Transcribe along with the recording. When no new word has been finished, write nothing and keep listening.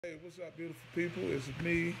Hey, what's up, beautiful people? It's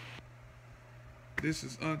me. This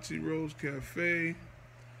is Auntie Rose Cafe.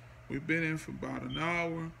 We've been in for about an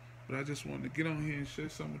hour, but I just wanted to get on here and share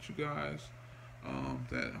something with you guys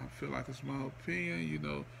that I feel like it's my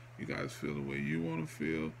opinion. You guys feel the way you want to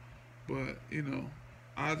feel, but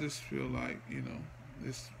I just feel like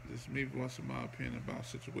this me voicing my opinion about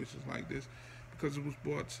situations like this because it was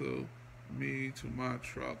brought to me to my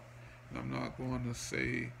truck, and I'm not going to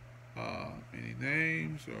say any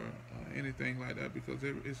names or anything like that because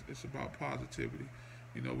it's about positivity.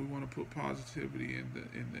 We want to put positivity in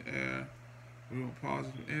the air. We want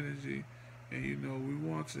positive energy, and we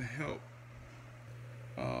want to help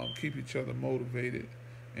keep each other motivated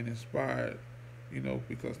and inspired.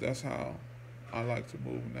 Because that's how I like to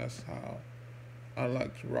move, and that's how I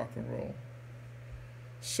like to rock and roll.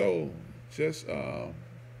 So, just the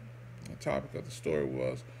topic of the story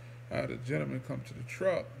was I had a gentleman come to the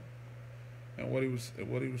truck, and what he was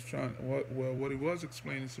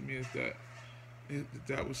explaining to me is that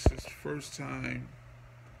that was his first time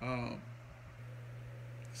um,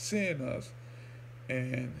 seeing us,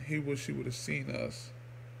 and he wish he would have seen us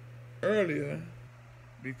earlier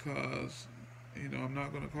because I'm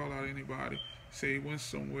not gonna call out anybody. Say he went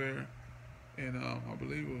somewhere, and I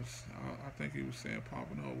believe it was I think he was saying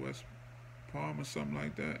Pompano West Palm or something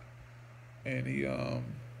like that, and he's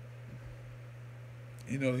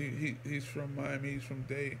from Miami, he's from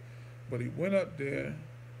Dade, but he went up there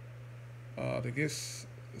to get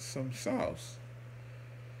some sauce,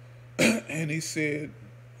 and he said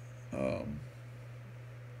um,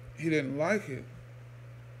 he didn't like it.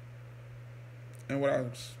 And what I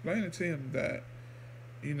was explaining to him that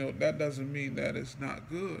that doesn't mean that it's not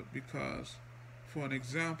good because, for an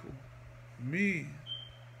example, me,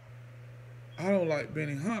 I don't like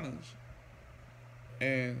Benihana's,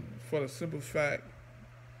 and for the simple fact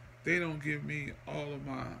they don't give me all of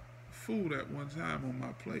my food at one time on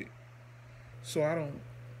my plate. So I don't.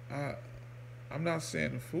 I I'm not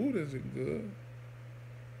saying the food isn't good.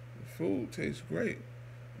 The food tastes great,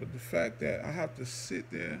 but the fact that I have to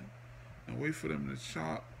sit there and wait for them to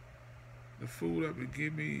chop the food up and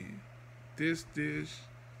give me this dish,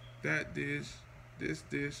 that dish, this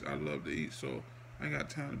dish I love to eat, so I ain't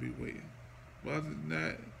got time to be waiting. But other than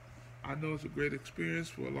that, I know it's a great experience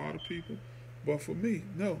for a lot of people, but for me,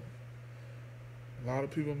 no. A lot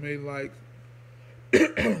of people may like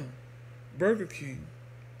Burger King,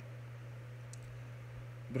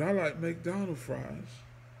 but I like McDonald's fries.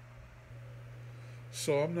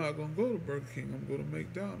 So I'm not gonna go to Burger King. I'm going to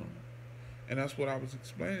McDonald's, and that's what I was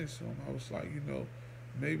explaining to him. I was like,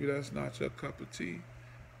 maybe that's not your cup of tea,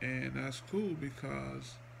 and that's cool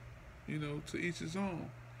because to each his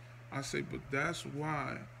own. I say, but that's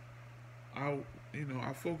why I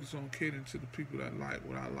I focus on catering to the people that like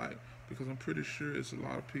what I like because I'm pretty sure it's a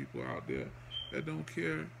lot of people out there that don't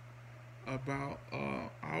care about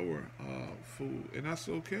our food, and that's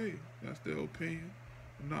okay. That's their opinion.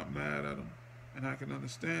 I'm not mad at them, and I can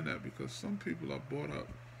understand that because some people are brought up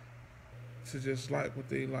to just like what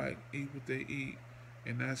they like, eat what they eat,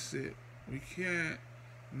 and that's it. We can't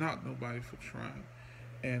knock nobody for trying,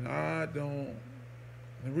 and I don't.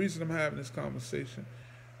 The reason I'm having this conversation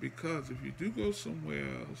because if you do go somewhere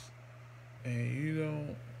else and you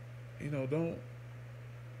don't,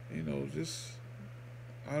 don't, just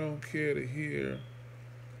I don't care to hear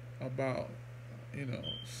about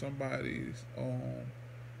somebody's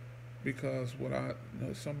because what I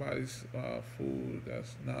somebody's food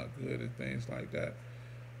that's not good and things like that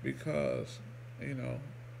because you know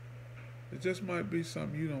it just might be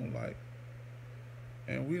something you don't like,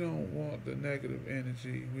 and we don't want the negative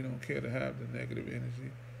energy. We don't care to have the negative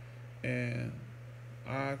energy, and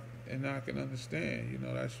I I can understand.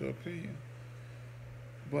 That's your opinion,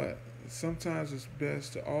 but sometimes it's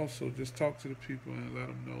best to also just talk to the people and let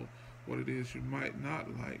them know what it is you might not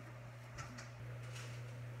like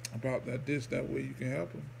about that dish. That way you can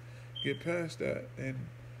help them get past that, and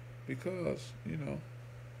because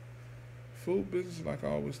food business, like I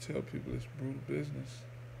always tell people, it's brutal business.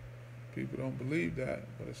 People don't believe that,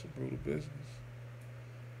 but it's a brutal business.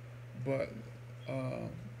 But um,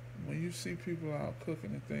 when you see people out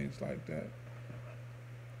cooking and things like that,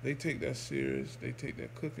 they take that serious. They take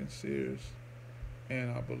that cooking serious,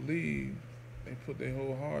 and I believe they put their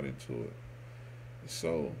whole heart into it.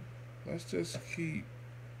 So let's just keep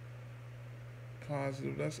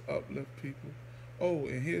positive. Let's uplift people. Oh,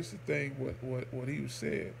 and here's the thing: what he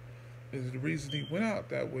said is the reason he went out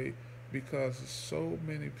that way because so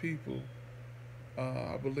many people,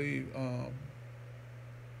 I believe,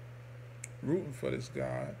 rooting for this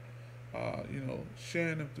guy,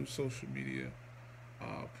 sharing him through social media,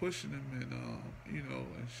 pushing him and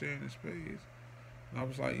and sharing his page. And I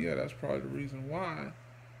was like, yeah, that's probably the reason why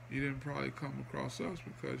you didn't probably come across us,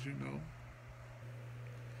 because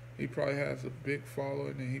he probably has a big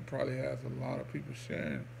following and he probably has a lot of people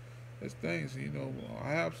sharing his things. I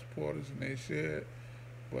have supporters and they share it,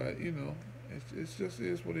 but it's just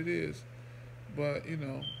is what it is. But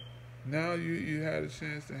now you had a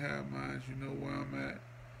chance to have mine. You know where I'm at.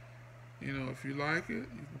 If you like it, you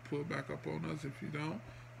can pull back up on us. If you don't,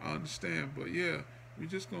 I understand. But yeah, we're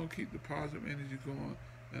just gonna keep the positive energy going.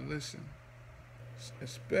 And listen,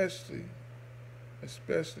 especially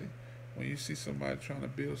when you see somebody trying to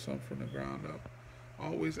build something from the ground up,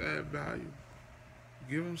 always add value.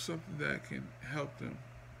 Give them something that can help them.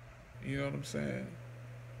 You know what I'm saying?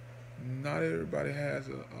 Not everybody has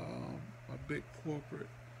a big corporate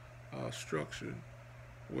structure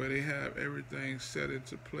where they have everything set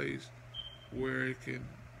into place where it can,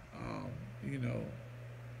 um, you know,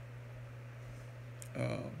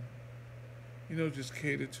 um, just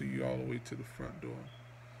cater to you all the way to the front door.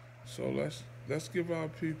 So let's give our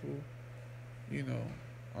people, you know,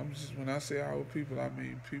 I'm just when I say our people, I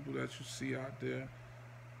mean people that you see out there,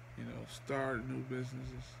 start new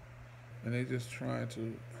businesses, and they just trying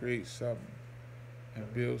to create something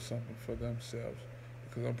and build something for themselves.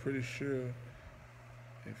 Because I'm pretty sure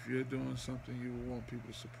if you're doing something, you will want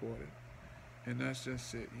people to support it, and that's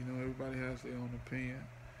just it. Everybody has their own opinion,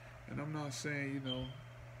 and I'm not saying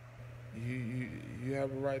you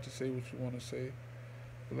have a right to say what you want to say,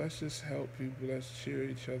 but let's just help people. Let's cheer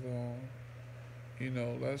each other on.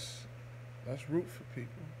 Let's root for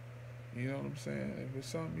people. You know what I'm saying? If it's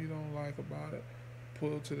something you don't like about it,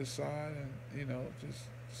 pull it to the side and just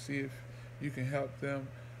see if you can help them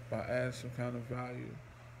by adding some kind of value.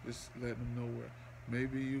 Just let them know where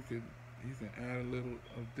maybe you can add a little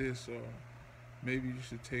of this, or maybe you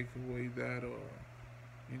should take away that, or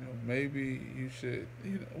maybe you should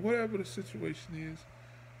whatever the situation is.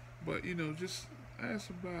 But just add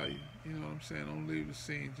some value. You know what I'm saying? Don't leave the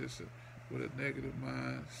scene just with a negative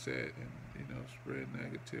mindset and spread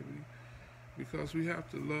negativity, because we have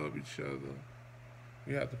to love each other.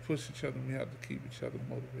 We have to push each other. And we have to keep each other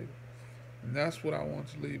motivated. And that's what I want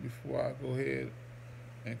to leave before I go ahead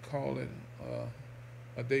and call it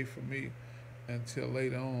a day for me until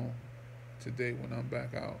later on today when I'm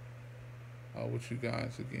back out with you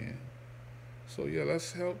guys again. So yeah,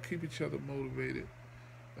 let's help keep each other motivated.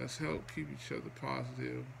 Let's help keep each other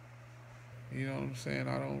positive. You know what I'm saying?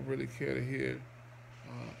 I don't really care to hear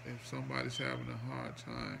if somebody's having a hard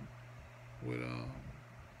time with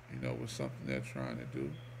with something they're trying to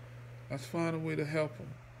do. Let's find a way to help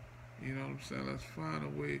them. You know what I'm saying? Let's find a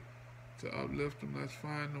way to uplift them. Let's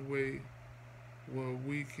find a way where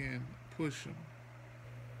we can push them.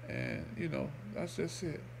 And that's just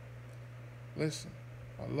it. Listen,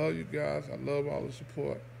 I love you guys. I love all the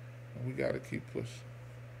support, and we got to keep pushing.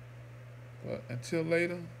 But until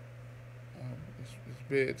later, it's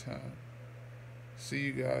bedtime. See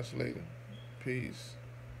you guys later. Peace.